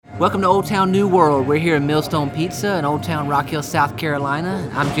Welcome to Old Town New World. We're here in Millstone Pizza in Old Town Rock Hill, South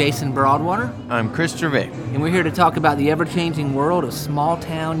Carolina. I'm Jason Broadwater. I'm Chris Gervais. And we're here to talk about the ever-changing world of small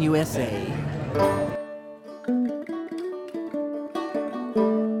town USA.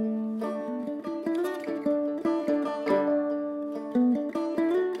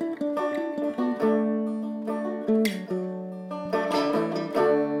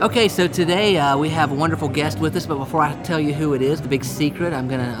 Okay, so today we have a wonderful guest with us, but before I tell you who it is, the big secret, I'm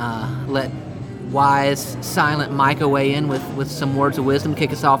going to let wise, silent Micah weigh in with some words of wisdom,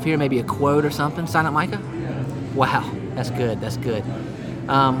 kick us off here, maybe a quote or something. Silent Micah? Wow, that's good.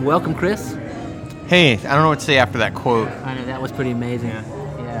 Welcome, Chris. Hey, I don't know what to say after that quote. I know, that was pretty amazing.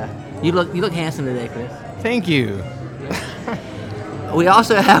 Yeah. You look handsome today, Chris. Thank you. We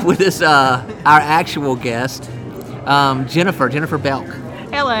also have with us our actual guest, Jennifer Belk.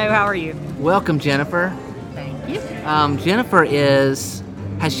 Hello, how are you? Welcome, Jennifer. Thank you. Jennifer has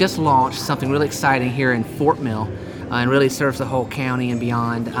just launched something really exciting here in Fort Mill, and really serves the whole county and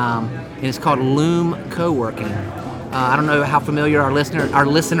beyond. And it's called Loom Coworking. I don't know how familiar our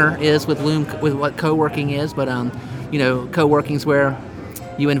listener is with Loom, with what coworking is, but coworking is where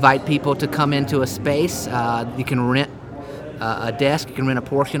you invite people to come into a space. You can rent a desk, you can rent a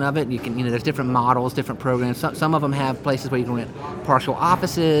portion of it. You can, there's different models, different programs. Some of them have places where you can rent partial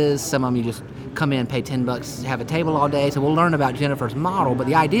offices. Some of them you just come in, pay $10, have a table all day. So we'll learn about Jennifer's model. But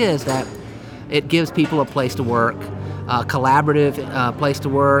the idea is that it gives people a place to work, a collaborative place to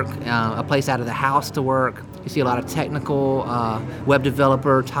work, a place out of the house to work. You see a lot of technical web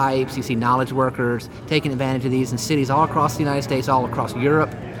developer types. You see knowledge workers taking advantage of these in cities all across the United States, all across Europe.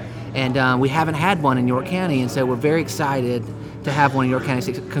 And we haven't had one in York County, and so we're very excited to have one in York County.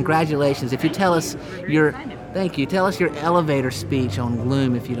 So congratulations. If you tell us thank you. Tell us your elevator speech on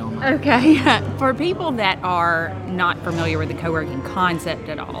Loom, if you don't mind. Okay. For people that are not familiar with the co-working concept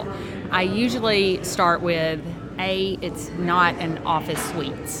at all, I usually start with, it's not an office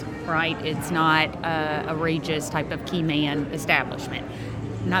suites, right? It's not a Regis type of key man establishment.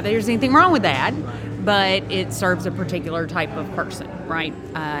 Not that there's anything wrong with that, but it serves a particular type of person, right,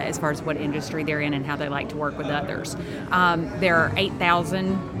 as far as what industry they're in and how they like to work with others. There are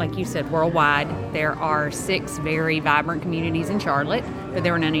 8,000, like you said, worldwide. There are 6 very vibrant communities in Charlotte, but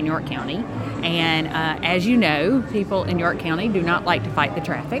there are none in York County. And as you know, people in York County do not like to fight the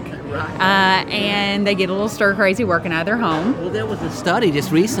traffic, and they get a little stir-crazy working out of their home. Well, there was a study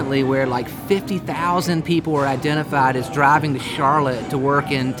just recently where like 50,000 people were identified as driving to Charlotte to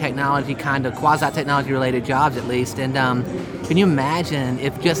work in technology, kind of quasi-technology related jobs at least. And can you imagine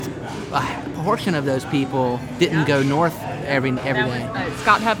if just a portion of those people didn't go north every day? That was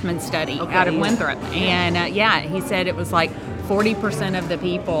Scott Huffman's study out of Winthrop. And he said it was like 40% of the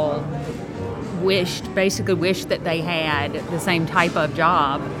people wished that they had the same type of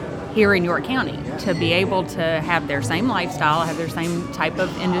job here in York County to be able to have their same lifestyle, have their same type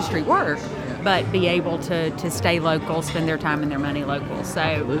of industry work, but be able to stay local, spend their time and their money local.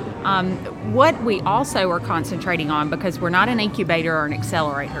 So what we also are concentrating on, because we're not an incubator or an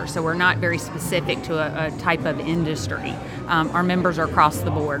accelerator, so we're not very specific to a type of industry. Our members are across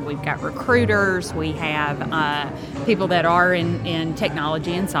the board. We've got recruiters, we have people that are in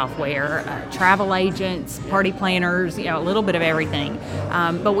technology and software, travel agents, party planners, a little bit of everything.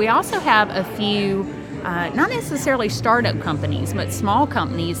 But we also have a few not necessarily startup companies, but small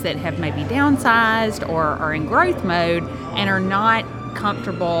companies that have maybe downsized or are in growth mode and are not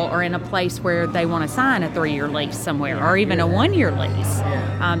comfortable or in a place where they want to sign a 3-year lease somewhere or even a 1-year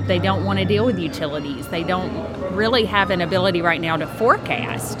lease. They don't want to deal with utilities. They don't really have an ability right now to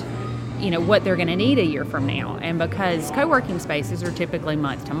forecast what they're going to need a year from now. And because co-working spaces are typically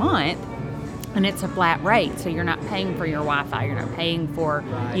month to month, and it's a flat rate, so you're not paying for your Wi-Fi, you're not paying for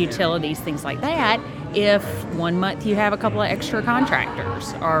utilities, things like that. If 1 month you have a couple of extra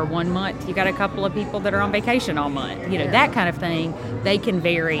contractors, or 1 month you got a couple of people that are on vacation all month, that kind of thing, they can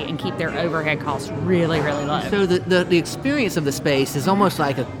vary and keep their overhead costs really, really low. So the experience of the space is almost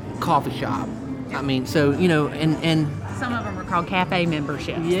like a coffee shop. I mean, so, and some of them are called cafe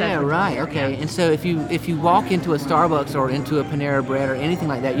memberships. Yeah, right. Okay. And so if you walk into a Starbucks or into a Panera Bread or anything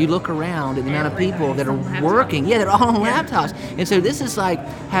like that, you look around at the amount of people that are working. Yeah, they're all on laptops. And so this is like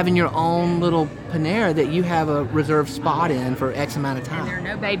having your own little Panera that you have a reserved spot in for X amount of time. And there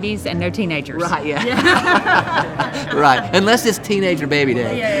are no babies and no teenagers. Right. Yeah. Right. Unless it's teenager baby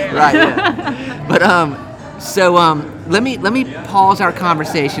day. Yeah. Right. Yeah. But let me pause our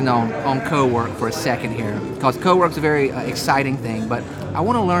conversation on Cowork for a second here, because Cowork's a very exciting thing. But I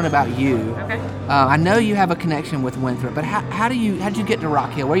want to learn about you. Okay. I know you have a connection with Winthrop, but how did you get to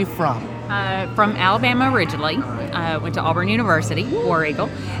Rock Hill? Where are you from? From Alabama originally. Went to Auburn University, War Eagle.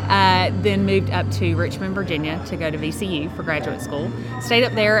 Then moved up to Richmond, Virginia to go to VCU for graduate school. Stayed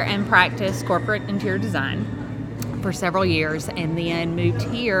up there and practiced corporate interior design for several years, and then moved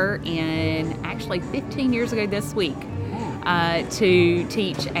here in actually 15 years ago this week to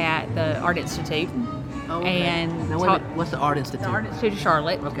teach at the Art Institute. Oh, okay. And now, wait a minute. What's the Art Institute? The Art Institute of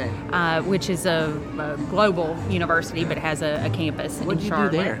Charlotte, Okay. Which is a global university, but it has a campus What in did you do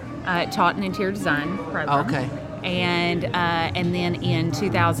Charlotte. there? Taught an interior design program. Okay. And then in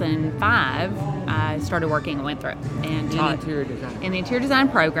 2005, I started working at Winthrop and taught interior design. in the interior design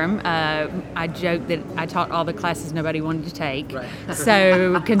program. I joked that I taught all the classes nobody wanted to take. Right.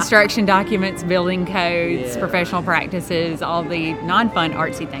 So construction documents, building codes, Yeah. professional practices, all the non-fun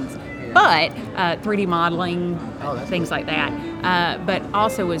artsy things. But 3D modeling, things like that. But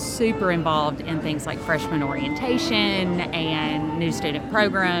also was super involved in things like freshman orientation and new student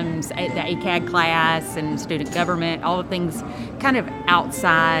programs, the ACAD class and student government, all the things kind of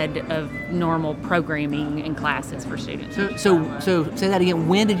outside of normal programming and classes for students. So say that again.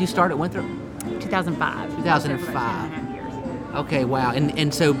 When did you start at Winthrop? 2005. 2005. 2.5 years. Okay, wow.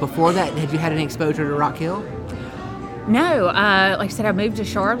 And so before that, had you had any exposure to Rock Hill? No, like I said, I moved to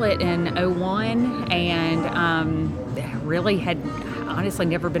Charlotte in 2001 and really had honestly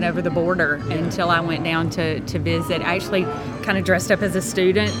never been over the border until I went down to visit. I actually kind of dressed up as a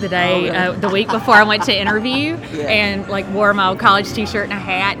student the day, the week before I went to interview and like wore my old college t-shirt and a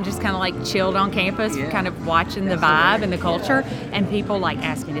hat and just kind of like chilled on campus, kind of watching the vibe and the culture. And people like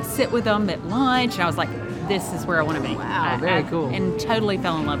asked me to sit with them at lunch and I was like, this is where I want to be. Wow, very cool. And totally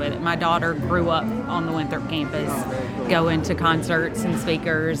fell in love with it. My daughter grew up on the Winthrop campus, going to concerts and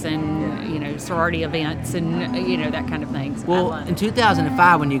speakers and, sorority events and, that kind of thing. So Well, in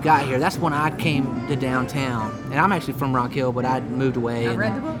 2005 when you got here, that's when I came to downtown. And I'm actually from Rock Hill, but I moved away. I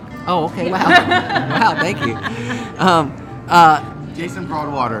read the book. Oh, okay, wow. Wow, thank you. Jason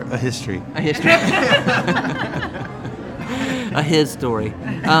Broadwater, A History. A history. A his story.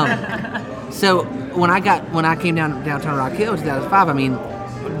 So when I came downtown Rock Hill in 2005, I mean,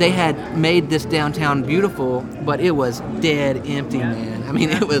 they had made this downtown beautiful, but it was dead empty, man. I mean,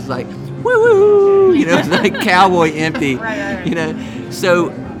 it was like woo, it was like cowboy empty. Right. So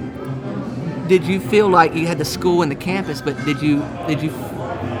did you feel like you had the school and the campus, but could you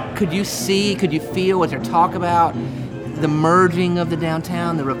feel, was there talk about the merging of the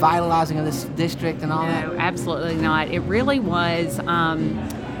downtown, the revitalizing of this district and all that? No, absolutely not. It really was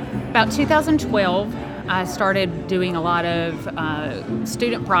about 2012. I started doing a lot of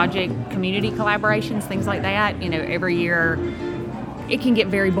student project, community collaborations, things like that. Every year it can get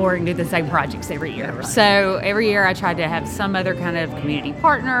very boring to do the same projects every year. Right. So every year I tried to have some other kind of community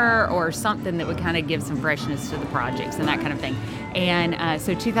partner or something that would kind of give some freshness to the projects and that kind of thing. And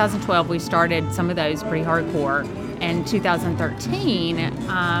so 2012 we started some of those pretty hardcore. And 2013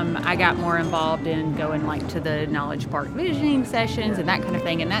 I got more involved in going like to the Knowledge Park visioning sessions and that kind of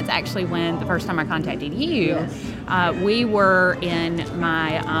thing. And that's actually when the first time I contacted you. We were in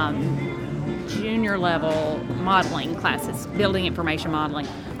my junior level modeling classes, building information modeling.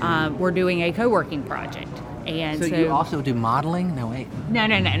 We're doing a co-working project. And so you also do modeling? No, wait. No.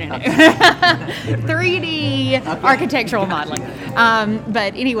 3D architectural modeling.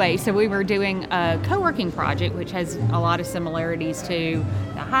 But anyway, so we were doing a co-working project, which has a lot of similarities to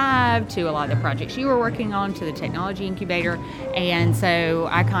the Hive, to a lot of the projects you were working on, to the technology incubator. And so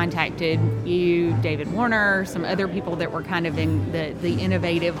I contacted you, David Warner, some other people that were kind of in the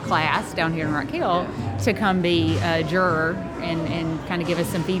innovative class down here in Rock Hill to come be a juror and kind of give us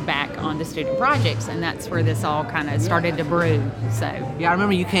some feedback on the student projects. And that's where this all kind of started to brew. So yeah, I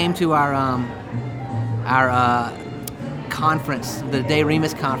remember you came to our conference, the Day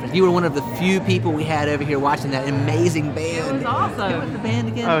Remus conference. You were one of the few people we had over here watching that amazing band. it was awesome. What was the band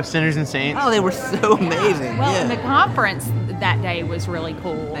again? Oh, Sinners and Saints. Oh, they were so amazing. Well, yeah. the conference that day was really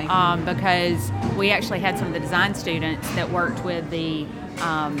cool because we actually had some of the design students that worked with the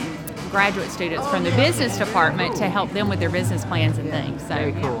graduate students from the business department to help them with their business plans and things. So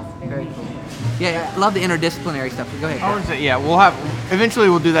Very cool. Very cool. Yeah, I love the interdisciplinary stuff. Go ahead. Eventually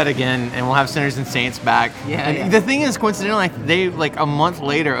we'll do that again, and we'll have Sinners and Saints back. And the thing is, coincidentally, they a month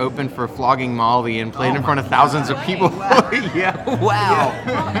later opened for Flogging Molly and played in front of thousands of people. Wow. Yeah. Wow.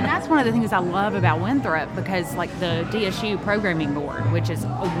 Well, and that's one of the things I love about Winthrop because the DSU Programming Board, which is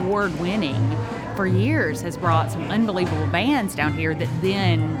award-winning for years, has brought some unbelievable bands down here that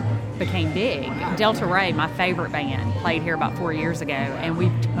then became big. Delta Ray, my favorite band, played here about 4 years ago, and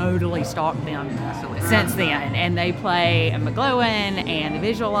we've totally stalked them since then. And they play at McGlowan and the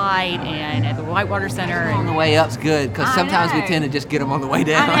Visual Light and at the Whitewater Center. On the way up's good, because sometimes we tend to just get them on the way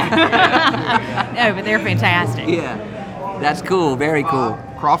down. No, but they're fantastic. Yeah, that's cool. Very cool.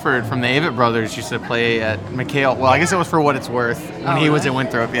 Crawford from the Avett Brothers used to play at McHale. Well, I guess it was for what it's worth when he was at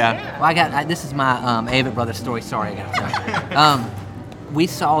Winthrop. Yeah. Well, this is my Avett Brothers story. Sorry, I got to tell you. We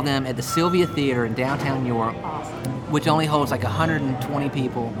saw them at the Sylvia Theater in downtown York, which only holds like 120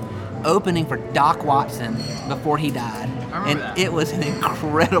 people, opening for Doc Watson before he died, and it was an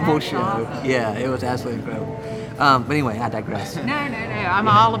incredible show. Awesome. Yeah, it was absolutely incredible. But anyway, I digress. No. I'm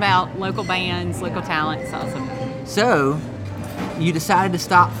all about local bands, local talent. It's awesome. So, you decided to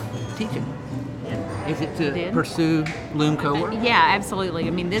stop teaching. Is it to pursue Loom Cowork? Yeah, absolutely. I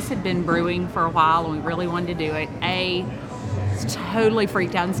mean, this had been brewing for a while, and we really wanted to do it. Totally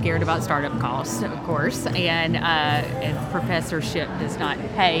freaked out and scared about startup costs, of course, and professorship does not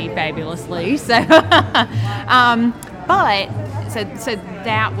pay fabulously. So, so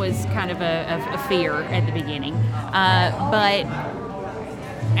that was kind of a fear at the beginning. But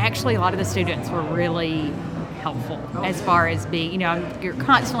actually, a lot of the students were really helpful as far as being, you're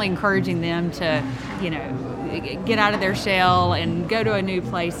constantly encouraging them to, get out of their shell and go to a new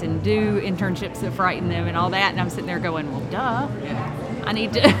place and do internships that frighten them and all that. And I'm sitting there going, well, duh. I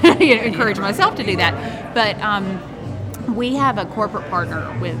need to encourage myself to do that. But we have a corporate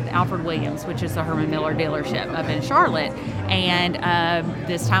partner with Alfred Williams, which is the Herman Miller dealership up in Charlotte. And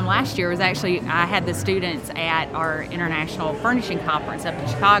this time last year was actually, I had the students at our International Furnishing Conference up in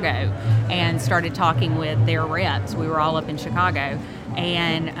Chicago and started talking with their reps. We were all up in Chicago.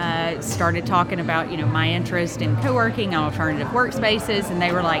 And started talking about, my interest in co-working and alternative workspaces, and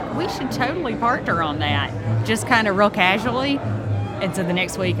they were like, we should totally partner on that, just kind of real casually. And so the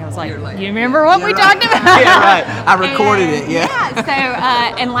next week I was like, you remember what we talked about? Yeah, right. I recorded it, Yeah, so,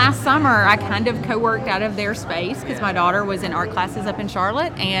 and last summer I kind of co-worked out of their space because my daughter was in art classes up in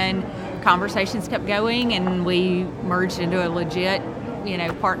Charlotte, and conversations kept going, and we merged into a legit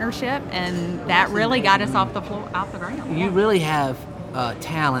partnership, and that really got us off the ground. You really have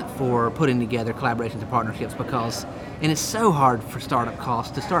talent for putting together collaborations and partnerships, and it's so hard for startup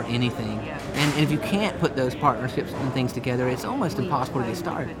costs to start anything. And if you can't put those partnerships and things together, it's almost impossible to get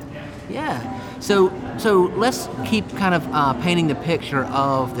started. Yeah. So let's keep kind of painting the picture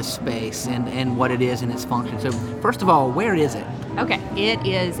of the space and what it is and its function. So first of all, where is it? Okay, it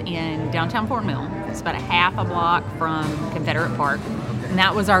is in downtown Fort Mill. It's about a half a block from Confederate Park. And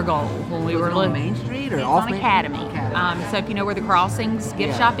that was our goal when we were on Main Street or it's off on Main Academy. Academy. So if you know where the Crossings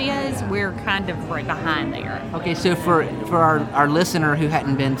gift shop is, we're kind of right behind there. Okay, so for our listener who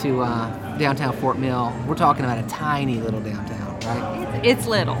hadn't been to downtown Fort Mill, we're talking about a tiny little downtown, right? It's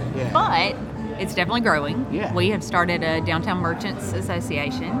little, but it's definitely growing. Yeah. We have started a Downtown Merchants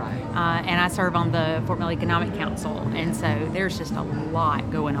Association, and I serve on the Fort Mill Economic Council, and so there's just a lot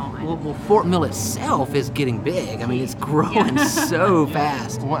going on. Well, Fort Mill itself is getting big. I mean, it's growing so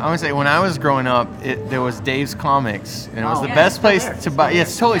fast. Well, I would say when I was growing up, there was Dave's Comics, and it was the best place to buy. Yeah,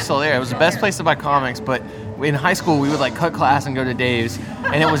 it's totally still there. It was the best place to buy comics, but in high school, we would cut class and go to Dave's,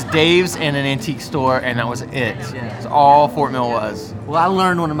 and it was Dave's and an antique store, and that was it. That's all Fort Mill was. Well, I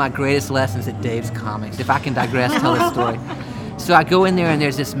learned one of my greatest lessons at Dave's Comics, if I can digress, tell this story. So I go in there, and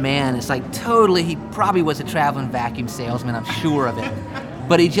there's this man. It's like totally, he probably was a traveling vacuum salesman, I'm sure of it.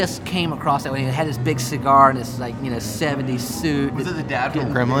 But he just came across that way. He had this big cigar and this 70s suit. Was it the dad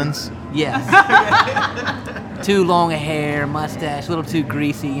from Gremlins? Yes. Too long a hair, mustache, a little too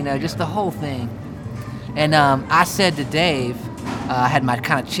greasy, just the whole thing. And I said to Dave, I had my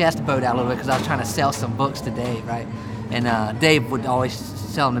kind of chest bowed out a little bit because I was trying to sell some books to Dave, right? And Dave would always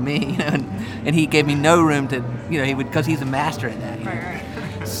sell them to me, and he gave me no room to, he would, because he's a master at that.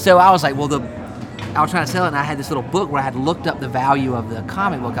 Right. So I was like, I was trying to sell it, and I had this little book where I had looked up the value of the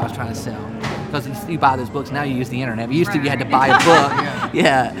comic book I was trying to sell. Because you buy those books, now you use the internet. But used to, you had to buy a book.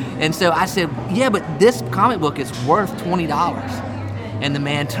 Yeah. And so I said, but this comic book is worth $20. And the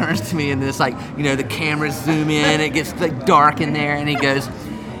man turns to me and it's the cameras zoom in, it gets dark in there, and he goes,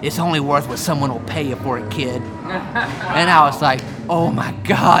 it's only worth what someone will pay you for it, kid. And I was like, oh my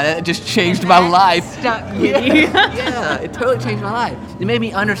God, that just changed my life. Stuck with you. Yeah, it totally changed my life. It made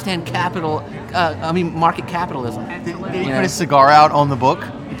me understand market capitalism. Did he put his cigar out on the book?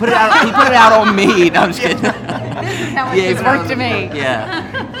 He put it out on me. No, I'm just kidding. This is how much it's worth to me.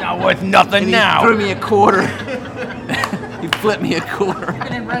 Yeah. Not worth nothing and now. He threw me a quarter. He flipped me a quarter. And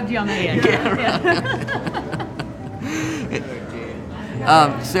then rubbed you on the head.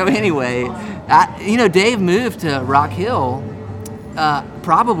 So anyway, Dave moved to Rock Hill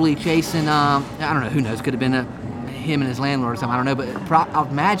probably chasing, I don't know, who knows, could have been him and his landlord or something, I don't know, but I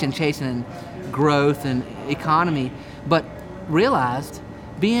imagine chasing growth and economy, but realized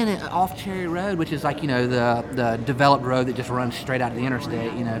being off Cherry Road, which is like, the developed road that just runs straight out of the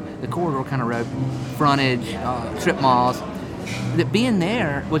interstate, the corridor kind of road, frontage, strip malls, that being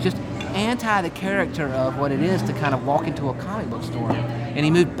there was just anti the character of what it is to kind of walk into a comic book store. And he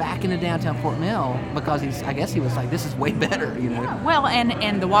moved back into downtown Fort Mill because I guess he was like, this is way better, Well,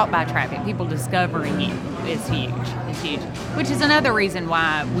 and the walk-by traffic, people discovering you is huge. It's huge. Which is another reason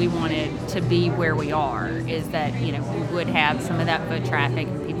why we wanted to be where we are, is that, we would have some of that foot traffic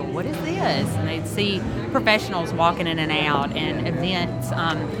and people, what is this? And they'd see professionals walking in and out, and events.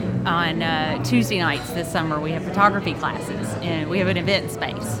 On Tuesday nights this summer, we have photography classes, and we have an event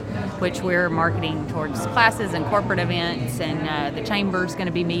space, which we're marketing towards classes and corporate events, and the chamber's going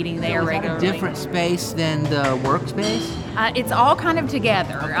to be meeting there regularly. A different space than the workspace? It's all kind of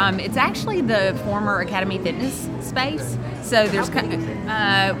together. It's actually the former Academy Fitness space. So there's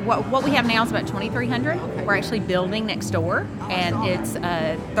what we have now is about 2,300. We're actually building next door, and it's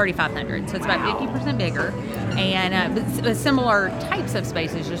 3,500. So it's about 50% bigger, and but similar types of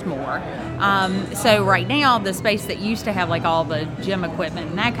spaces, just more. So right now, the space that used to have like all the gym equipment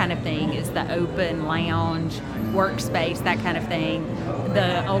and that kind of thing is the open lounge, workspace, that kind of thing.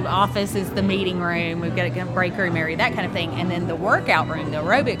 The old office is the meeting room. We've got a break room area, that kind of thing. And then the workout room, the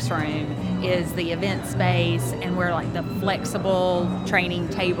aerobics room, is the event space, and we're like the flexible training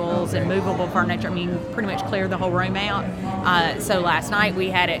tables and movable furniture. I mean, pretty much clear the whole room out. So last night we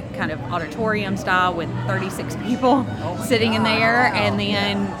had it kind of auditorium style with 36 people sitting in there, and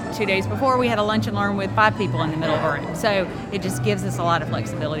then 2 days before we had a lunch and learn with 5 people in the middle of the room. So it just gives us a lot of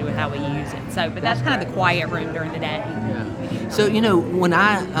flexibility with how we use it. So, but that's kind of the quiet room during the day. Yeah. So, when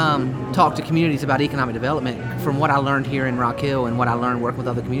I talk to communities about economic development, from what I learned here in Rock Hill and what I learned working with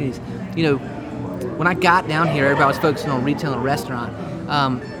other communities, when I got down here, everybody was focusing on retail and restaurant.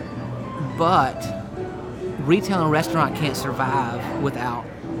 But retail and restaurant can't survive without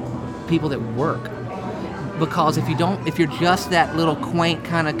people that work. Because if you're just that little quaint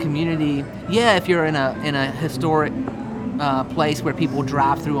kind of community, if you're in a historic place where people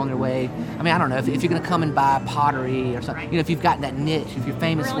drive through on their way. I mean, I don't know, if you're going to come and buy pottery or something, if you've got that niche, if you're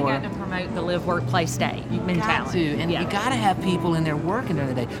famous for it. We're really got to promote the live, work, play, stay mentality. You got to have people in there working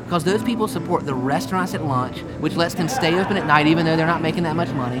during the day, because those people support the restaurants at lunch, which lets them stay open at night even though they're not making that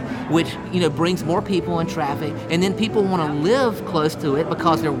much money, which, brings more people in traffic, and then people want to live close to it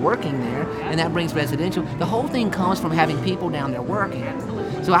because they're working there, and that brings residential. The whole thing comes from having people down there working.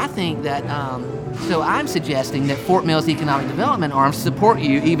 So I think that, I'm suggesting that Fort Mill's economic development arms support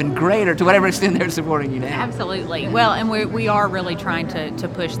you even greater, to whatever extent they're supporting you now. Absolutely. Well, and we are really trying to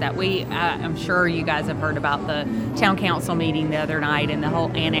push that. I'm sure you guys have heard about the town council meeting the other night and the whole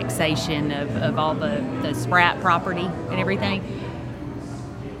annexation of all the Spratt property and everything.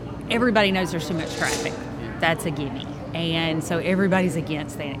 Everybody knows there's too much traffic. That's a gimme. And so everybody's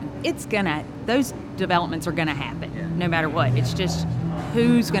against that. Those developments are gonna happen no matter what. It's just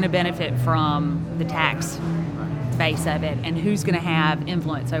who's going to benefit from the tax base of it, and who's going to have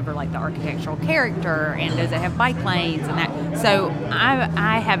influence over like the architectural character, and does it have bike lanes and that. So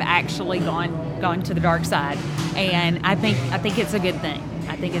I have actually gone to the dark side, and I think it's a good thing.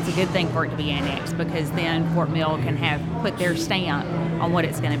 I think it's a good thing for it to be annexed, because then Fort Mill can put their stamp on what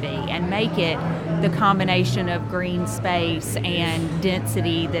it's going to be and make it the combination of green space and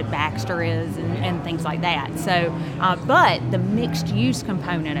density that Baxter is and things like that. So, but the mixed use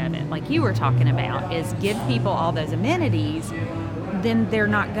component of it, like you were talking about, is give people all those amenities. Then they're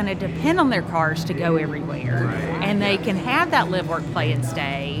not going to depend on their cars to go everywhere, and they can have that live, work, play, and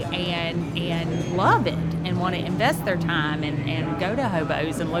stay, and love it, and want to invest their time and go to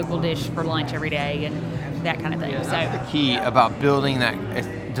Hobo's and Local Dish for lunch every day and that kind of thing. So the key about developing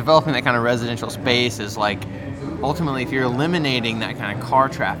that kind of residential space is like, ultimately, if you're eliminating that kind of car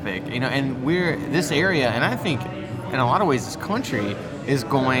traffic, and this area, and I think in a lot of ways this country is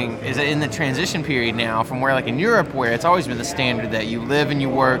in the transition period now from where, like in Europe, where it's always been the standard that you live and you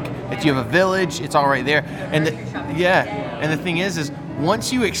work, if you have a village, it's all right there. And the thing is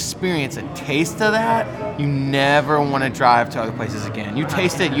once you experience a taste of that, you never want to drive to other places again. You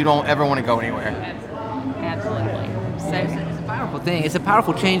taste it, you don't ever want to go anywhere. Absolutely. So it's a powerful thing. It's a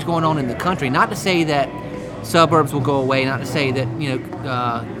powerful change going on in the country. Not to say that suburbs will go away, not to say that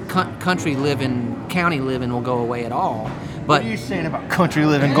country living, county living will go away at all. But what are you saying about country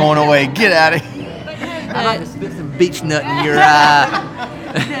living going away? Get out of here. I'd like to spit some beech nut in your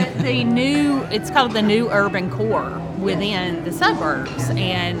eye. it's called the new urban core within the suburbs,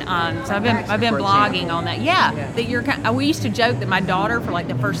 and so I've been blogging on that. That we used to joke that my daughter, for like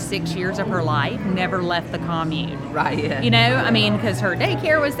the first 6 years of her life, never left the commune. Right. Yeah. You know, I mean, because her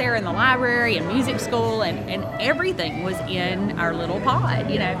daycare was there, and the library, and music school, and everything was in our little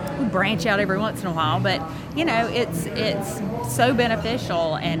pod. You know, we branch out every once in a while, but you know, it's so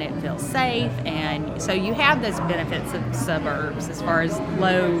beneficial, and it feels safe, and so you have those benefits of suburbs as far as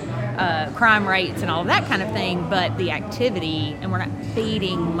low crime rates and all of that kind of thing, but the activity, and we're not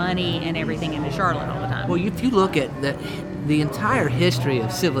feeding money and everything into Charlotte all the time. Well, if you look at the entire history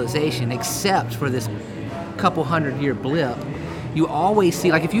of civilization, except for this couple 100-year blip, you always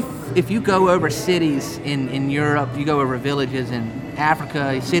see, like if you go over cities in Europe, you go over villages in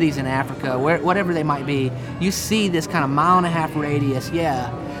Africa, cities in Africa, whatever they might be, you see this kind of 1.5 mile radius,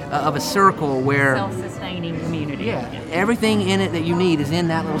 of a circle where self-sustaining community. Everything in it that you need is in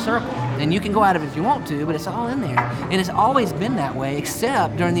that little circle, and you can go out of it if you want to, but it's all in there. And it's always been that way,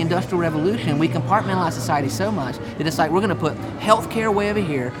 except during the Industrial Revolution, we compartmentalized society so much that it's like we're going to put healthcare way over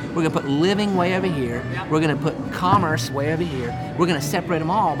here, we're going to put living way over here, we're going to put commerce way over here. We're going to separate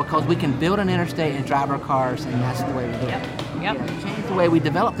them all because we can build an interstate and drive our cars, and that's the way we do it. Change the way we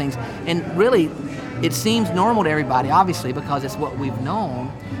develop things, and really, it seems normal to everybody, obviously, because it's what we've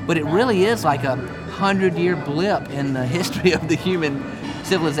known, but it really is like a 100-year blip in the history of the human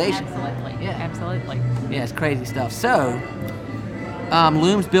civilization. Absolutely. Yeah, it's crazy stuff. So,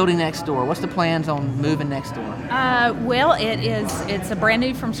 Loom's building next door. What's the plans on moving next door? Well, it's a brand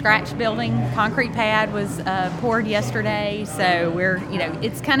new from scratch building. Concrete pad was poured yesterday, so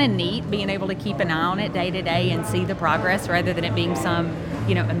it's kind of neat being able to keep an eye on it day to day and see the progress rather than it being some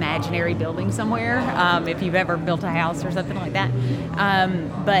imaginary building somewhere, if you've ever built a house or something like that.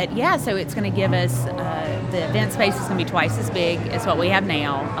 But yeah, so it's going to give us, the event space is going to be twice as big as what we have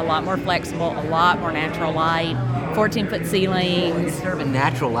now, a lot more flexible, a lot more natural light, 14-foot ceilings. Serving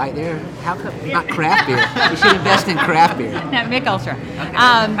natural light there? How come not craft beer? We should invest in craft beer. No, Mick Ultra.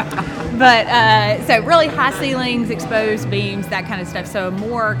 So really high ceilings, exposed beams, that kind of stuff. So a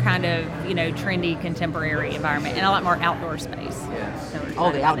more kind of, trendy contemporary environment and a lot more outdoor space.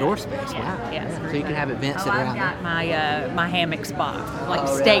 So the outdoor space. Wow. Yes. So you can have events that are out there. I've got my hammock spot,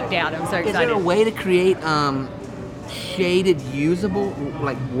 staked out. I'm so excited. Is there a way to create shaded, usable,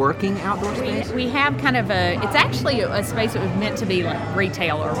 working outdoor space? We have kind of it's actually a space that was meant to be like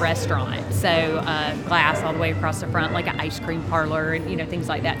retail or restaurant. So glass all the way across the front, like an ice cream parlor and, things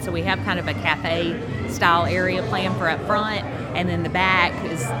like that. So we have kind of a cafe style area planned for up front. And then the back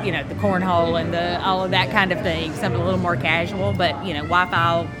is, the cornhole and all of that kind of thing. Something a little more casual, but,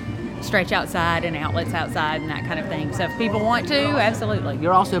 Wi-Fi stretch outside and outlets outside and that kind of thing. So if people want to, absolutely.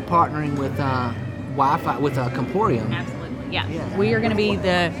 You're also partnering with Wi-Fi, with Comporium. Absolutely, yeah. We are going to be with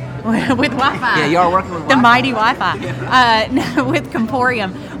Wi-Fi. Yeah, you are working with Wi-Fi. The mighty Wi-Fi. No, with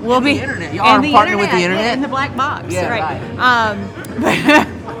Comporium. We'll be... The internet. You are partnering with the internet? Yeah, in the black box. Yeah,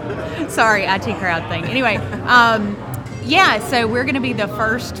 right. Sorry, IT crowd thing. Anyway, so we're going to be the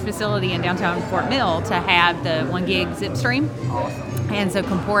first facility in downtown Fort Mill to have the 1 gig zip stream. Awesome. And so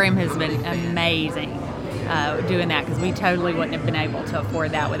Comporium has been amazing doing that because we totally wouldn't have been able to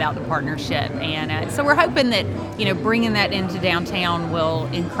afford that without the partnership. And so we're hoping that, bringing that into downtown will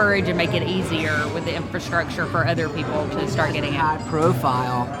encourage and make it easier with the infrastructure for other people to start getting out. High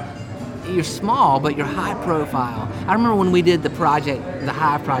profile. You're small, but you're high profile. I remember when we did the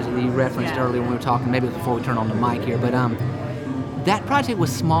Hive project that you referenced earlier when we were talking, maybe before we turned on the mic here, but that project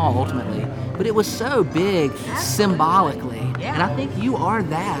was small ultimately, but it was so big symbolically. Yeah. And I think you are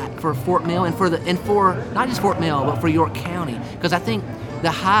that for Fort Mill and for not just Fort Mill, but for York County, because I think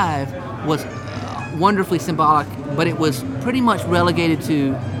the Hive was wonderfully symbolic, but it was pretty much relegated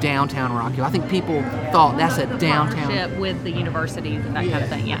to downtown Rock Hill. I think people thought that's a downtown partnership with the universities and that kind of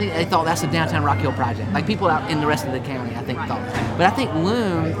thing. Yeah, I think they thought that's a downtown Rock Hill project. Like people out in the rest of the county, I think thought. But I think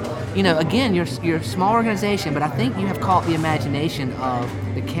Loom, again, you're a small organization, but I think you have caught the imagination of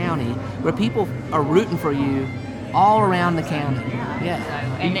the county, where people are rooting for you all around the county. Yeah.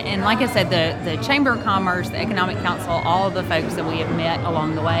 And like I said, the Chamber of Commerce, the Economic Council, all of the folks that we have met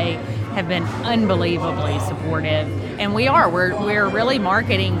along the way have been unbelievably supportive. And we're really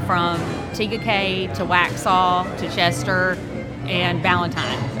marketing from TGK to Waxhaw to Chester and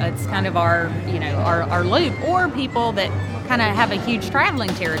Valentine. It's kind of our loop, or people that kind of have a huge traveling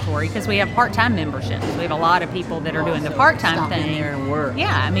territory, because we have part-time memberships. We have a lot of people that are doing the part-time Stop thing. in there and work.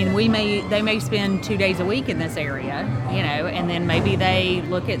 Yeah, I mean, they may spend 2 days a week in this area, and then maybe they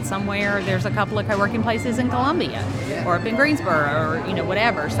look at somewhere. There's a couple of co-working places in Columbia or up in Greensboro, or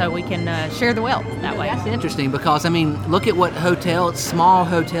whatever, so we can share the wealth that way. That's interesting, because I mean, look at what small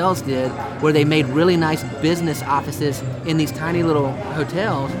hotels did, where they made really nice business offices in these tiny little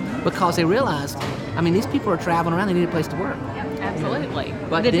hotels, because they realized, I mean, these people are traveling around, they need a place to work. Absolutely.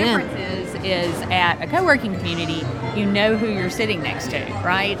 But the then, difference is at a co-working community, you know who you're sitting next to,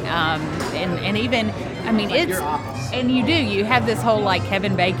 right? And even, I mean, it's your office. and you have this whole like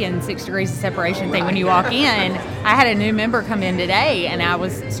Kevin Bacon 6 degrees of separation thing when you walk in. I had a new member come in today, and I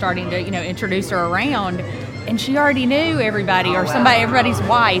was starting to introduce her around. And she already knew everybody, or everybody's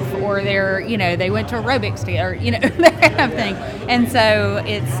wife, or they went to aerobics together, that kind of thing. And so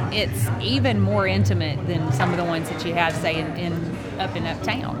it's even more intimate than some of the ones that you have, say, up in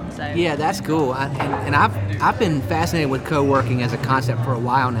uptown. So Yeah, that's cool. I've been fascinated with co-working as a concept for a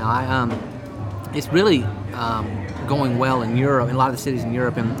while now. It's really going well in Europe, in a lot of the cities in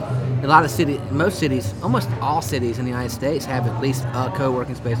Europe, and most cities, almost all cities in the United States have at least a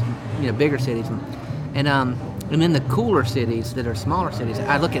co-working space. Bigger cities. And then the cooler cities that are smaller cities,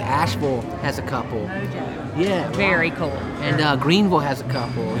 I look at Asheville has a couple. Yeah, very cool. And Greenville has a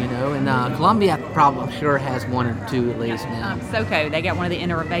couple, and Columbia I'm sure has one or two at least now. SoCo, they got one of the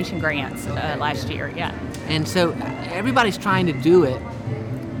innovation grants last year, yeah. And so everybody's trying to do it.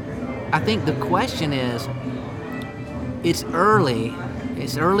 I think the question is, it's early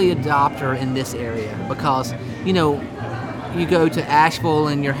adopter in this area, because, you go to Asheville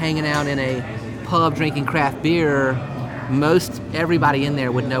and you're hanging out in a pub drinking craft beer, most everybody in there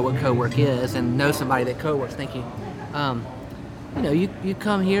would know what Cowork is and know somebody that co-works. Thank you. You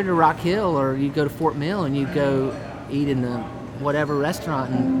come here to Rock Hill, or you go to Fort Mill and you go eat in the whatever restaurant,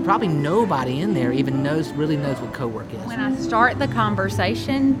 and probably nobody in there even really knows what Cowork is. When I start the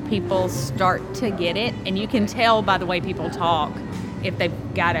conversation, people start to get it, and you can tell by the way people talk if they've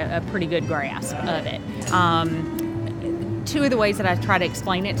got a pretty good grasp of it. Two of the ways that I try to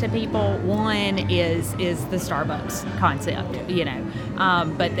explain it to people, one is the Starbucks concept,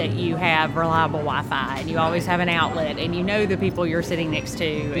 but that you have reliable Wi-Fi, and you always have an outlet, and you know the people you're sitting next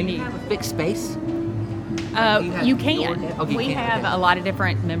to. And you have a fixed space? You can. We have a lot of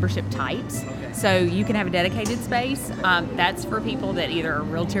different membership types. Okay. So you can have a dedicated space. That's for people that either are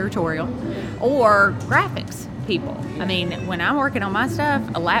real territorial or graphics people. I mean, when I'm working on my stuff,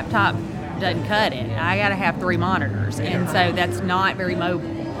 a laptop doesn't cut it. I got to have 3 monitors, and so that's not very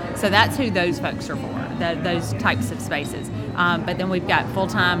mobile. So that's who those folks are for, those types of spaces. But then we've got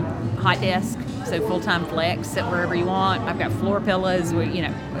full-time hot desk, so full-time flex, sit wherever you want. I've got floor pillows,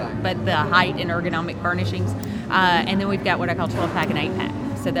 but the height and ergonomic furnishings. And then we've got what I call 12-pack and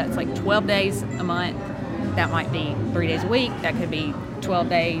 8-pack. So that's like 12 days a month. That might be 3 days a week. That could be 12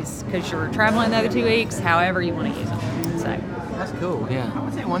 days because you're traveling the other 2 weeks, however you want to use them. So that's cool, yeah. I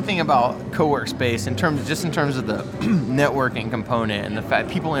would say one thing about co-work space, in terms of the networking component and the fact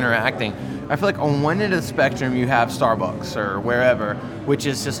people interacting, I feel like on one end of the spectrum you have Starbucks or wherever, which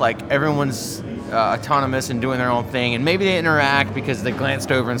is just like everyone's autonomous and doing their own thing, and maybe they interact because they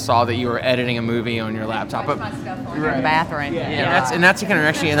glanced over and saw that you were editing a movie on your laptop. But my stuff in the bathroom. Yeah. That's the kind of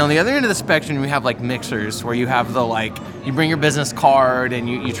interaction. And on the other end of the spectrum, you have like mixers, where you have you bring your business card and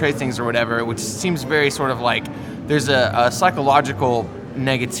you trade things or whatever, which seems very sort of like there's a psychological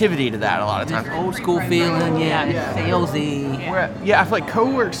negativity to that a lot of times. Old school feeling, salesy. I feel like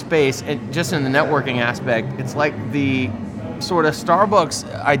co-work space, and just in the networking aspect, it's like the sort of Starbucks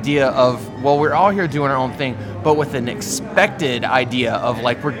idea of, well, we're all here doing our own thing, but with an expected idea of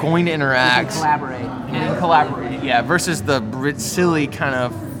like we're going to interact, collaborate, versus the silly kind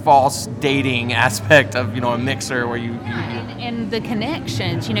of false dating aspect of a mixer where you and the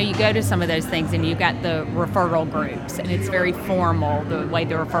connections. You go to some of those things and you've got the referral groups, and it's very formal the way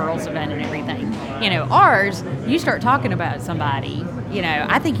the referrals are done and everything. Ours, you start talking about somebody,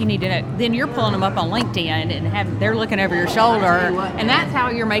 I think you need to know, then you're pulling them up on LinkedIn and they're looking over your shoulder, and that's how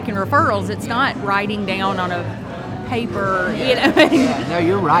you're making referrals. It's not writing down on a paper, No,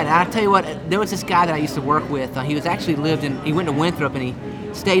 you're right. I tell you what, there was this guy that I used to work with. He went to Winthrop, and he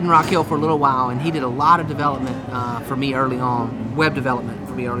stayed in Rock Hill for a little while, and he did a lot of development for me early on, web development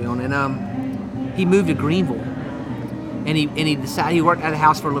for me early on, and he moved to Greenville, and he decided, he worked at a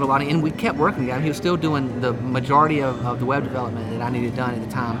house for a little while, and we kept working together. He was still doing the majority of the web development that I needed done at the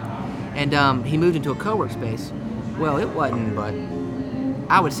time, and he moved into a co-work space. Well, it wasn't but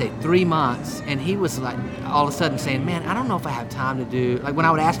I would say 3 months, and he was like all of a sudden saying, man, I don't know if I have time to do, like when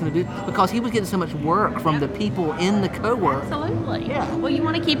I would ask him to do, because he was getting so much work from the people in the co-work. Absolutely. Yeah. Well, you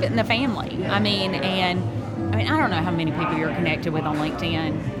want to keep it in the family. I mean, I don't know how many people you're connected with on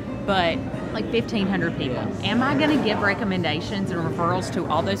LinkedIn, but like 1,500 people. Am I going to give recommendations and referrals to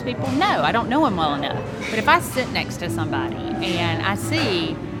all those people? No, I don't know them well enough. But if I sit next to somebody and I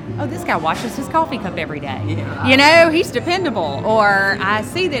see, oh, this guy washes his coffee cup every day. Yeah. You know, he's dependable. Or I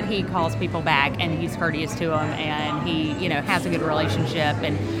see that he calls people back and he's courteous to them and he, you know, has a good relationship.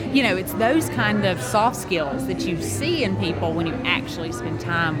 And, you know, it's those kind of soft skills that you see in people when you actually spend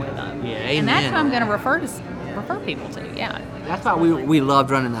time with them. Yeah, and that's amen. what I'm going to refer people to, yeah. That's why we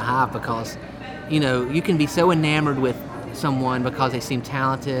loved running the Hive, because, you know, you can be so enamored with someone because they seem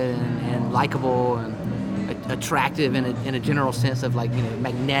talented and likable and attractive in a general sense of, like, you know,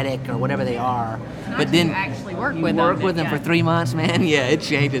 magnetic or whatever they are. But then you actually work you with work them. with them for 3 months, man. Yeah, it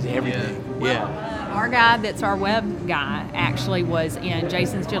changes everything. Yeah. Our guy that's our web guy actually was in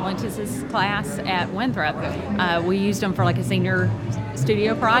Jason Stellantis' class at Winthrop. We used him for like a senior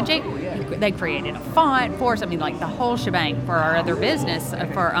studio project. They created a font for us, I mean, like the whole shebang for our other business,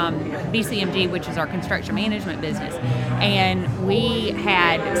 for BCMG, which is our construction management business. And we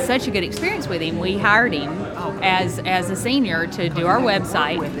had such a good experience with him. We hired him as a senior to do our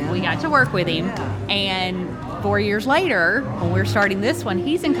website. We got to work with him. And 4 years later, when we're starting this one,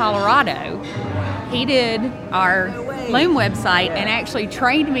 he's in Colorado. He did our Loom website and actually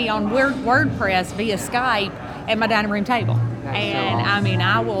trained me on WordPress via Skype at my dining room table. And I mean,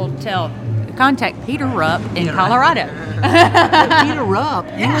 I will contact Peter Rupp in Colorado. Peter Rupp,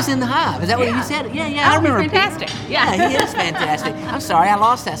 he was in the Hive. Is that what you said? Yeah, I remember. He's fantastic. Yeah, he is fantastic. I'm sorry, I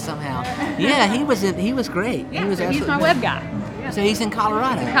lost that somehow. Yeah, he was great. Yeah, He was he's my absolutely web guy. So he's in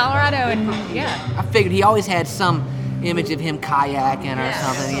Colorado. And yeah. I figured he always had some image of him kayaking or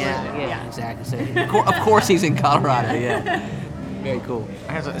something. Yeah, exactly. So of course he's in Colorado. Yeah, very cool.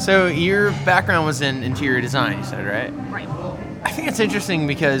 So your background was in interior design, you said, right? Right. I think it's interesting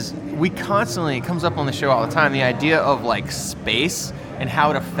because it comes up on the show all the time, the idea of like space and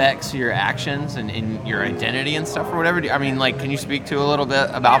how it affects your actions and your identity and stuff or whatever. I mean, like, can you speak to a little bit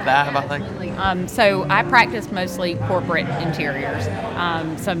about that? About like, so I practice mostly corporate interiors,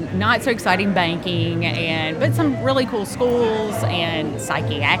 some not so exciting banking, but some really cool schools and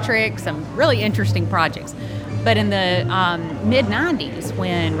psychiatric, some really interesting projects. But in the mid-'90s,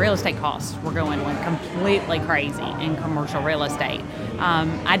 when real estate costs were going like completely crazy in commercial real estate,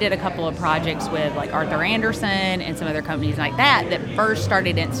 I did a couple of projects with like Arthur Anderson and some other companies like that first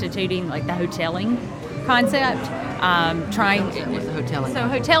started instituting like the hoteling concept. What's the hoteling? So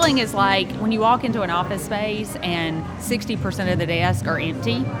hoteling is like when you walk into an office space and 60% of the desks are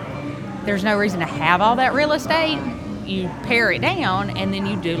empty. There's no reason to have all that real estate. You pare it down, and then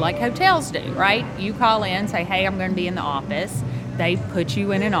you do like hotels do, right? You call in, say, hey, I'm going to be in the office. They put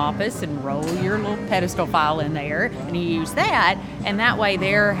you in an office and roll your little pedestal file in there, and you use that, and that way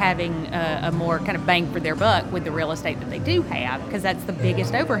they're having a more kind of bang for their buck with the real estate that they do have, because that's the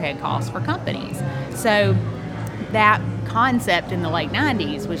biggest overhead cost for companies. So that concept in the late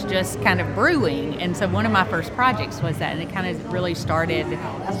 90s was just kind of brewing, and so one of my first projects was that, and it kind of really started.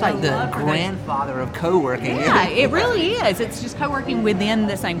 That's like the grandfather of co-working. Yeah, it really is. It's just co-working within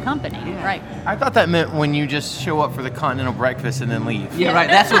the same company, right? I thought that meant when you just show up for the continental breakfast and then leave. Yeah, right.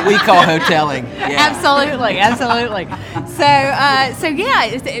 That's what we call hoteling. Yeah. Absolutely. So yeah,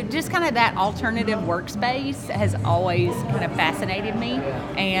 it's just kind of that alternative workspace has always kind of fascinated me,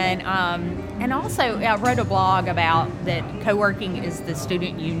 and also I wrote a blog about that. Co-working is the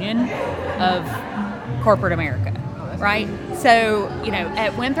student union of corporate America, right? So, you know,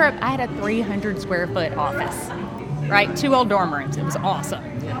 at Winthrop, I had a 300 square foot office, right? 2 old dorm rooms. It was awesome.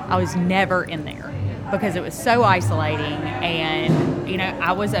 I was never in there because it was so isolating, and, you know,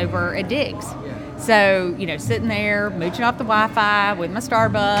 I was over at Diggs. So, you know, sitting there, mooching off the Wi-Fi with my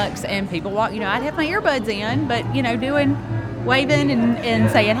Starbucks, and people walk, you know, I'd have my earbuds in, but, you know, waving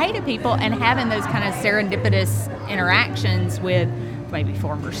and saying hey to people and having those kind of serendipitous interactions with maybe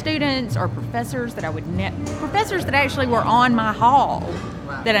former students or professors that professors that actually were on my hall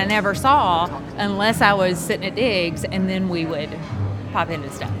that I never saw unless I was sitting at Diggs, and then we would pop into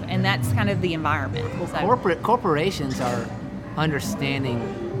stuff, and that's kind of the environment. Well, corporations are understanding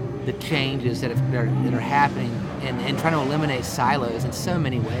the changes that are happening and trying to eliminate silos in so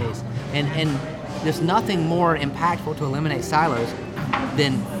many ways, and there's nothing more impactful to eliminate silos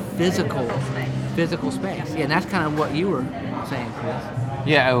than physical space. Yeah, and that's kind of what you were saying, Chris.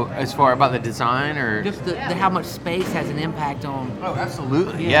 Yeah, as far about the design or just how much space has an impact on. Oh,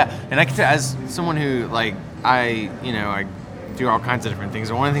 absolutely. Yeah. And I can tell, as someone who I do all kinds of different things.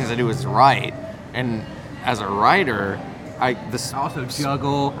 And one of the things I do is write. And as a writer, I also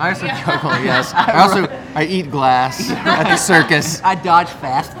juggle. Yes. I eat glass at the circus. I dodge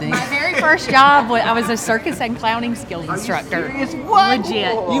fast things. My very first job, I was a circus and clowning skills instructor. Serious? What?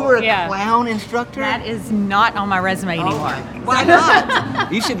 Legit. You were a clown instructor? That is not on my resume anymore. Why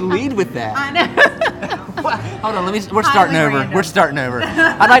not? You should lead with that. I know. Hold on, we're starting over. We're starting over.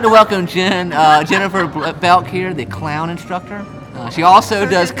 I'd like to welcome Jennifer Belk here, the clown instructor. She also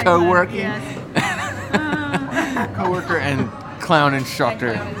does co-working. Yes. Coworker and clown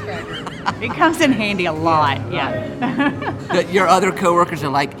instructor. It comes in handy a lot, yeah. Your other coworkers are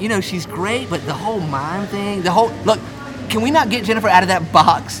like, she's great, but the whole mime thing, look, can we not get Jennifer out of that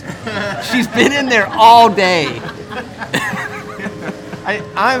box? She's been in there all day.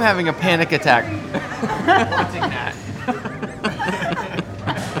 I'm having a panic attack watching that.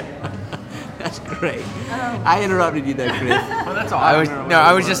 That's great. I interrupted you though, Chris. Well, that's all.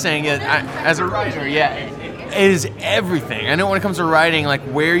 I was just saying it as a writer. Yeah, it is everything. I know when it comes to writing, like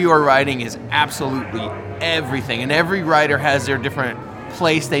where you are writing is absolutely everything, and every writer has their different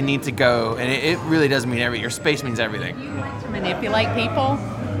place they need to go, and it really does mean everything. Your space means everything. You like to manipulate people?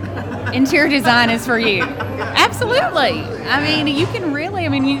 Interior design is for you. Absolutely. I mean, you can really,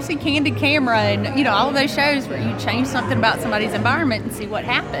 you see Candid Camera and, all of those shows where you change something about somebody's environment and see what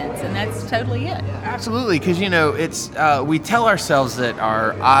happens, and that's totally it. Absolutely, because, it's, we tell ourselves that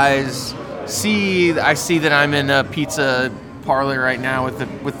our eyes I see that I'm in a pizza parlor right now with the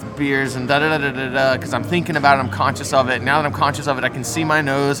beers and da-da-da-da-da-da, because I'm thinking about it, I'm conscious of it. Now that I'm conscious of it, I can see my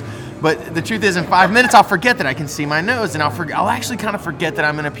nose. But the truth is, in 5 minutes, I'll forget that I can see my nose, and I'll actually kind of forget that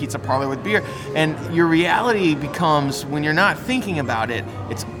I'm in a pizza parlor with beer. And your reality becomes, when you're not thinking about it,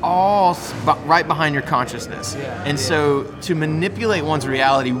 it's all right behind your consciousness. Yeah, and so to manipulate one's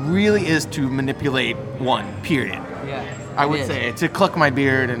reality really is to manipulate one, period. Yeah, I would say, to cluck my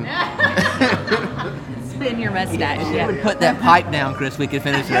beard and... Spin your mustache. If you would put that pipe down, Chris, we could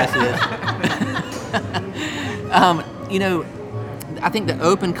finish the rest of this. I think the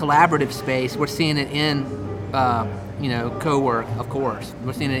open collaborative space, we're seeing it in, Cowork, of course.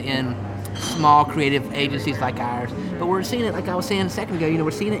 We're seeing it in small creative agencies like ours. But we're seeing it, like I was saying a second ago, we're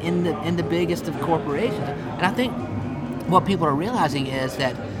seeing it in the biggest of corporations. And I think what people are realizing is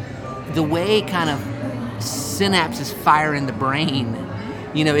that the way kind of synapses fire in the brain,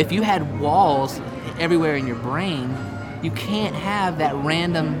 if you had walls everywhere in your brain, you can't have that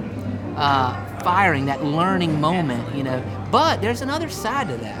random firing, that learning moment, But there's another side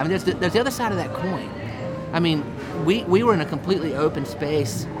to that. There's the other side of that coin. We were in a completely open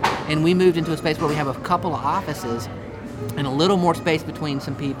space, and we moved into a space where we have a couple of offices and a little more space between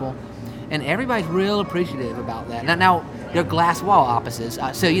some people, and everybody's real appreciative about that. Now they're glass wall offices,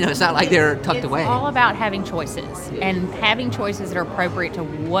 so it's not like they're tucked away. It's all about having choices and having choices that are appropriate to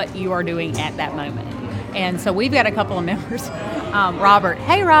what you are doing at that moment. And so we've got a couple of members. Robert,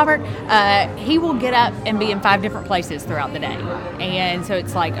 he will get up and be in 5 different places throughout the day. And so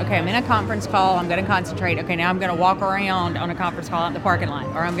it's like, okay, I'm in a conference call, I'm going to concentrate. Okay, now I'm going to walk around on a conference call out in the parking lot.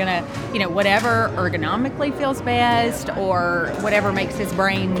 Or I'm going to, whatever ergonomically feels best, or whatever makes his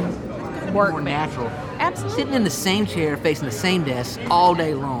brain work more natural. Absolutely. Sitting in the same chair facing the same desk all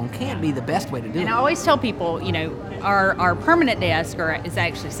day long can't be the best way to do it. And I always tell people, our permanent desk is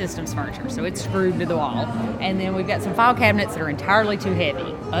actually systems furniture, so it's screwed to the wall. And then we've got some file cabinets that are entirely too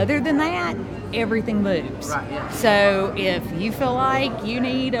heavy. Other than that, everything moves. Right, yeah. So if you feel like you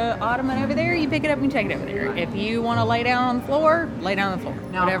need an ottoman over there, you pick it up and take it over there. If you want to lay down on the floor, lay down on the floor.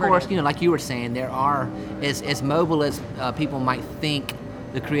 Now, of course, like you were saying, there are, as mobile as people might think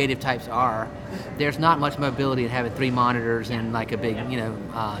the creative types are, there's not much mobility in having 3 monitors and like a big,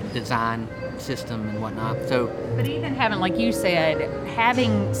 design system and whatnot. But even having, like you said,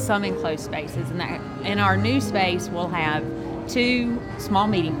 having some enclosed spaces, and that in our new space we'll have 2 small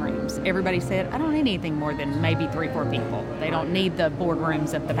meeting rooms. Everybody said, I don't need anything more than maybe 3-4 people. They don't need the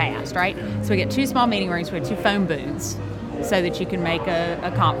boardrooms of the past, right? So we get 2 small meeting rooms with 2 phone booths, so that you can make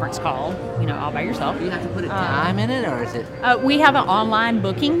a conference call, all by yourself. Do you have to put a time in it, or is it? We have an online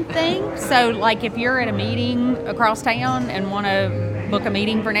booking thing. So, like, if you're at a meeting across town and want to book a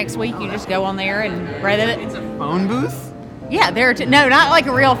meeting for next week, you just go on there and rather than... It's a phone booth? Yeah, no, not like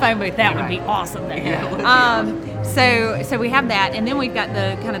a real phone booth. That would be awesome. So we have that, and then we've got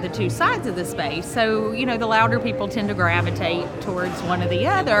the kind of the 2 sides of the space. So the louder people tend to gravitate towards one or the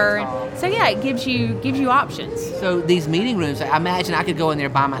other. So yeah, it gives you options. So these meeting rooms, I imagine I could go in there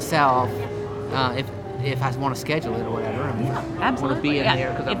by myself if I want to schedule it or whatever. Absolutely. Want to be in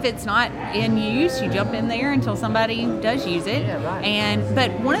there. If it's not in use, you jump in there until somebody does use it. Yeah, right.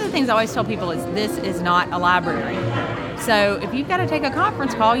 But one of the things I always tell people is this is not a library. So if you've got to take a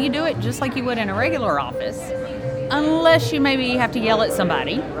conference call, you do it just like you would in a regular office. Unless you maybe have to yell at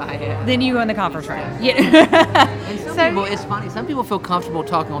somebody, Right. Yeah. then you go in the conference room. Yeah. And some people, it's funny. Some people feel comfortable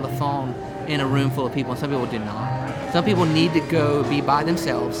talking on the phone in a room full of people, and some people do not. Some people need to go be by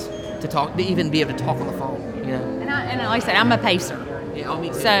themselves to talk, to even be able to talk on the phone. You know. And like I said, I'm a pacer, Yeah, me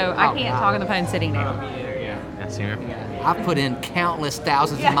too. so I Oh, can't wow. talk on the phone sitting down. That's you. I've put in countless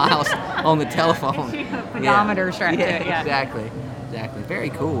thousands of miles on the telephone. Pedometer strapped to it, yeah. Exactly. Very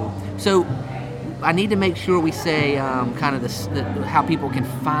cool. So I need to make sure we say kind of how people can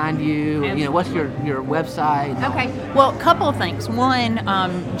find you. You know, what's your website? Okay. Well, a couple of things. One,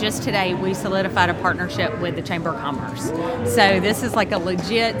 just today we solidified a partnership with the Chamber of Commerce. So this is like a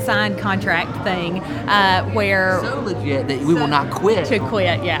legit signed contract thing where So legit that we will not quit. to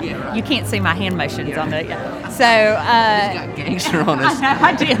quit. Yeah. Yeah, right. You can't see my hand motions on the. Yeah. So. It's got gangster on us.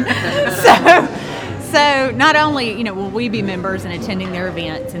 I did. So not only, will we be members and attending their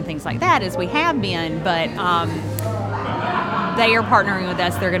events and things like that, as we have been, but they are partnering with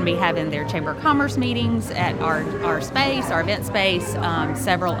us. They're going to be having their Chamber of Commerce meetings at our space, our event space,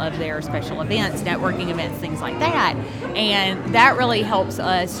 several of their special events, networking events, things like that. And that really helps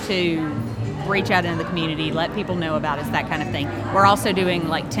us to reach out into the community, let people know about us, that kind of thing. We're also doing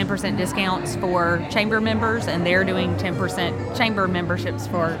like 10% discounts for chamber members, and they're doing 10% chamber memberships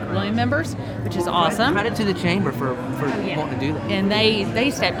for Loom members, which is awesome. Credit to the chamber for wanting to do that. And they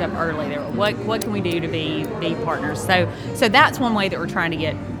stepped up early. They were, what can we do to be partners? So that's one way that we're trying to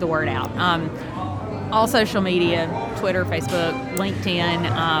get the word out. All social media, Twitter, Facebook,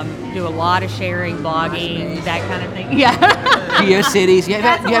 LinkedIn, do a lot of sharing, blogging, that kind of thing. Yeah. GeoCities. You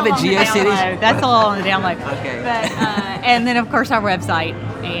have a GeoCities? That's all on the download. Okay. But, and then, of course, our website,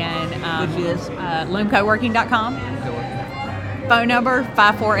 and Which is? loomcoworking.com. Phone number,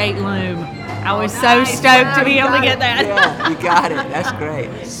 548-LOOM. I was so stoked to be able to get that. Yeah, you got it. That's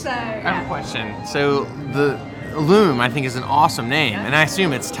great. So, I have a question. So the Loom, I think, is an awesome name, and I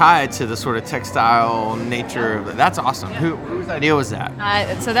assume it's tied to the sort of textile nature of it. That's awesome. Whose idea was that?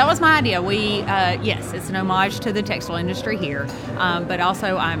 So that was my idea. Yes, it's an homage to the textile industry here, but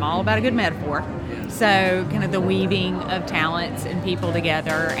also I'm all about a good metaphor. So kind of the weaving of talents and people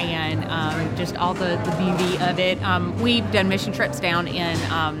together, and just all the beauty of it. We've done mission trips down in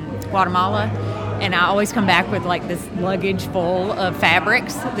Guatemala, and I always come back with like this luggage full of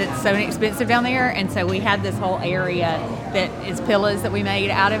fabrics that's so inexpensive down there. And so we had this whole area that is pillows that we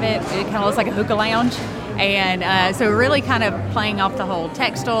made out of it. It kind of looks like a hookah lounge. And so really kind of playing off the whole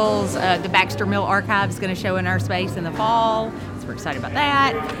textiles. The Baxter Mill Archive is going to show in our space in the fall. So we're excited about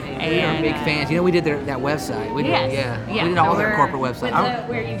that. And Big fans. You know, we did that website. We did, yes, We did all their corporate websites.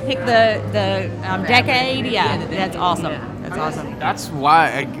 Where you pick the decade. Yeah, that's awesome. That's awesome. That's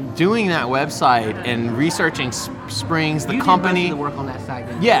why doing that website and researching Springs, the You company. did most of the work on that site.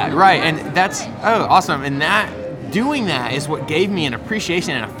 didn't you? Yeah, right. And that's awesome. And doing that is what gave me an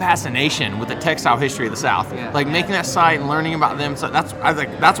appreciation and a fascination with the textile history of the South. Yeah. Like making that site and learning about them. So that's why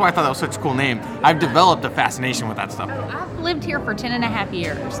I thought that was such a cool name. I've developed a fascination with that stuff. I've lived here for 10 and a half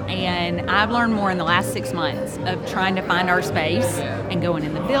years, and I've learned more in the last 6 months of trying to find our space and going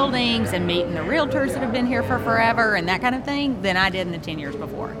in the buildings and meeting the realtors that have been here for forever and that kind of thing than I did in the 10 years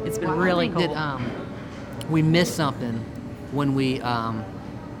before. It's been really cool. That, we missed something when we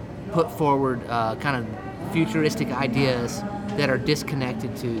put forward kind of futuristic ideas that are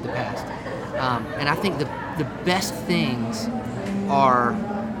disconnected to the past. And I think the best things are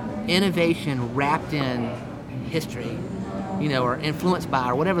innovation wrapped in history, or influenced by,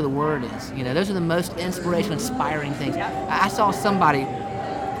 or whatever the word is. Those are the most inspirational, inspiring things. I saw somebody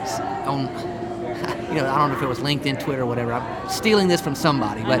on, I don't know if it was LinkedIn, Twitter, or whatever. I'm stealing this from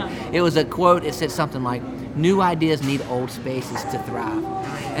somebody, but it was a quote. It said something like, "New ideas need old spaces to thrive."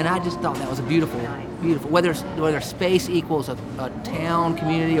 And I just thought that was a beautiful. Whether space equals a town,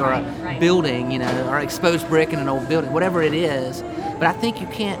 community, or a building, or exposed brick in an old building, whatever it is. But I think you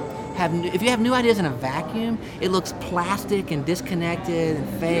can't if you have new ideas in a vacuum, it looks plastic and disconnected and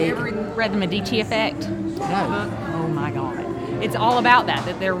fake. Have you ever read The Medici Effect? No. Oh my God. It's all about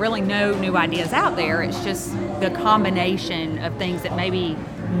that there are really no new ideas out there. It's just the combination of things that maybe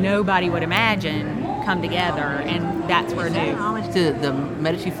nobody would imagine come together, and that's where new. Homage to the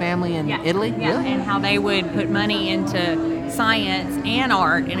Medici family in Italy? Yeah, Really? and how they would put money into science and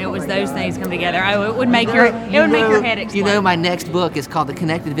art, and it was those things come together. Oh, it would make your head explode. My next book is called The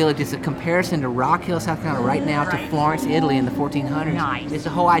Connected Village. It's a comparison to Rock Hill, South Carolina, right now, to Florence, Italy in the 1400s. Nice. It's the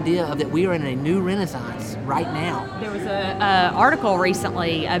whole idea of that we are in a new Renaissance right now. There was a article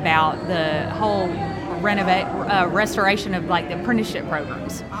recently about the whole restoration of like the apprenticeship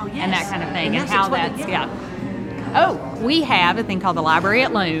programs and that kind of thing, and how that's Oh, we have a thing called the Library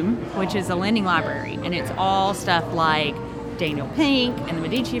at Loom, which is a lending library, and it's all stuff like Daniel Pink and the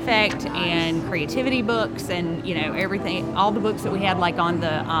Medici Effect and creativity books and, everything, all the books that we had like on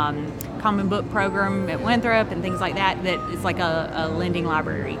the Common Book program at Winthrop and things like that, that is like a lending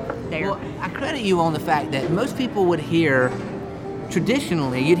library there. Well, I credit you on the fact that most people would hear,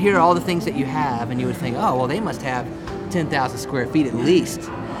 traditionally, you'd hear all the things that you have and you would think, oh, well, they must have 10,000 square feet at least.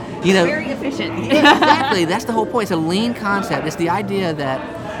 Very efficient. Exactly. That's the whole point. It's a lean concept. It's the idea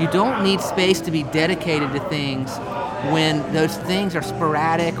that you don't need space to be dedicated to things when those things are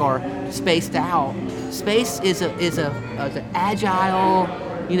sporadic or spaced out. Space is an agile,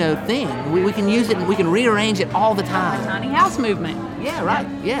 thing. We can use it and we can rearrange it all the time. Tiny house movement. Yeah, right.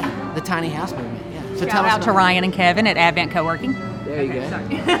 Yeah, the tiny house movement. Yeah. So Shout out to Ryan and Kevin at Advent Coworking. There you go.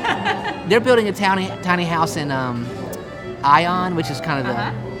 They're building a tiny house in Ion, which is kind of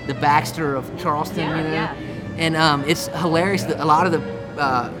the Baxter of Charleston, Yeah. And it's hilarious that a lot of the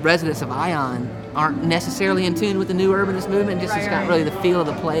residents of Ion aren't necessarily in tune with the new urbanist movement. It's got really the feel of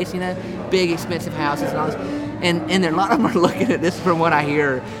the place, big, expensive houses and all this. And a lot of them are looking at this, from what I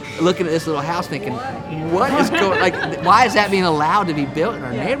hear, looking at this little house thinking, what is going, like, why is that being allowed to be built in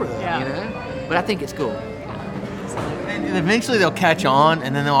our neighborhood, But I think it's cool. And eventually they'll catch on,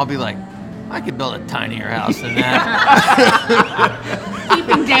 and then they'll all be like, I could build a tinier house than that.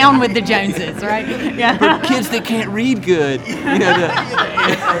 Keeping down with the Joneses, right? Yeah. For kids that can't read good. Oh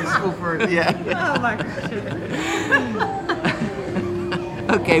my gosh.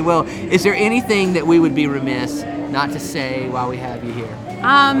 Okay, well, is there anything that we would be remiss not to say while we have you here?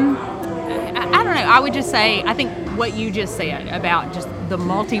 I don't know. I would just say, I think what you just said about just the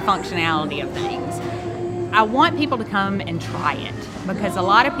multifunctionality of things. I want people to come and try it, because a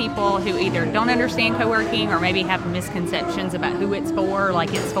lot of people who either don't understand co-working or maybe have misconceptions about who it's for,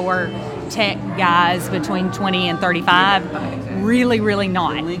 like it's for tech guys between 20 and 35, really, really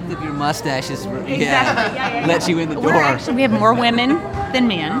not. The length of your mustache is, Yeah. lets you in the door. We have more women than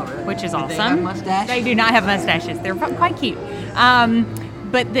men, which is awesome. They have mustache? They do not have mustaches. They're quite cute.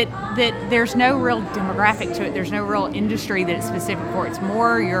 But that there's no real demographic to it. There's no real industry that it's specific for. It's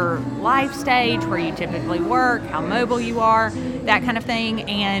more your life stage, where you typically work, how mobile you are, that kind of thing.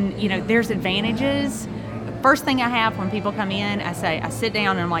 And, there's advantages. First thing I have when people come in, I sit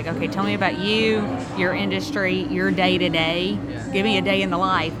down and I'm like, okay, tell me about you, your industry, your day-to-day. Give me a day in the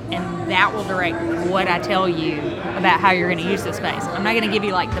life, and that will direct what I tell you about how you're going to use the space. I'm not going to give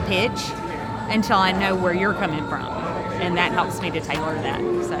you, like, the pitch until I know where you're coming from. And that helps me to tailor that.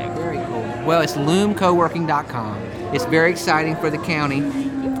 So very cool. Well, it's loomcoworking.com. It's very exciting for the county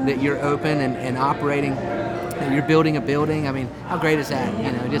that you're open and operating, that you're building a building. I mean, how great is that?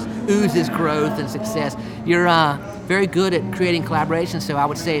 It just oozes growth and success. You're very good at creating collaboration, so I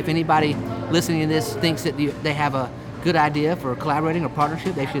would say if anybody listening to this thinks that they have a good idea for collaborating or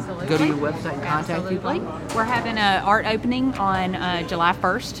partnership, they should go to your website and contact you. We're having an art opening on July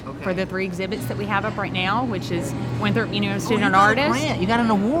 1st for the 3 exhibits that we have up right now, which is Winthrop University Student Artist. You got an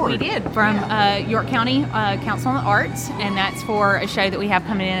award. We did, from York County Council on the Arts, and that's for a show that we have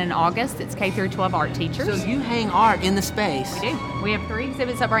coming in August. It's K through 12 art teachers. So you hang art in the space. We do. We have 3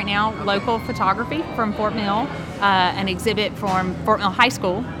 exhibits up right now. Local photography from Fort Mill, an exhibit from Fort Mill High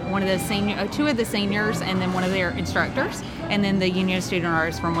School, two of the seniors, and then one of their instructors, and then the Union of Student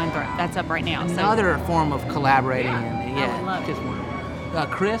Artists from Winthrop. That's up right now. Another form of collaborating. I would love it.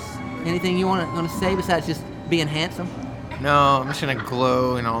 Chris, anything you want to say besides just being handsome? No, I'm just gonna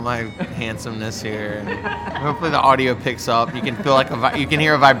glow in all my handsomeness here. Hopefully the audio picks up. You can feel like you can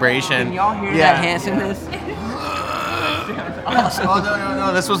hear a vibration. Can y'all hear that handsomeness? Oh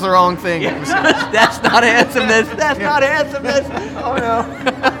no! This was the wrong thing. That's not handsomeness. That's not handsomeness. Oh no.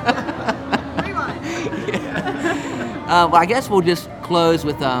 Well, I guess we'll just close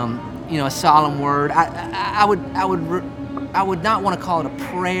with a solemn word. I would not want to call it a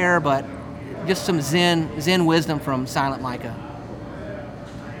prayer, but just some Zen wisdom from Silent Micah.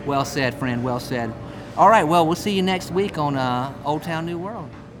 Well said, friend. Well said. All right. Well, we'll see you next week on Old Town New World.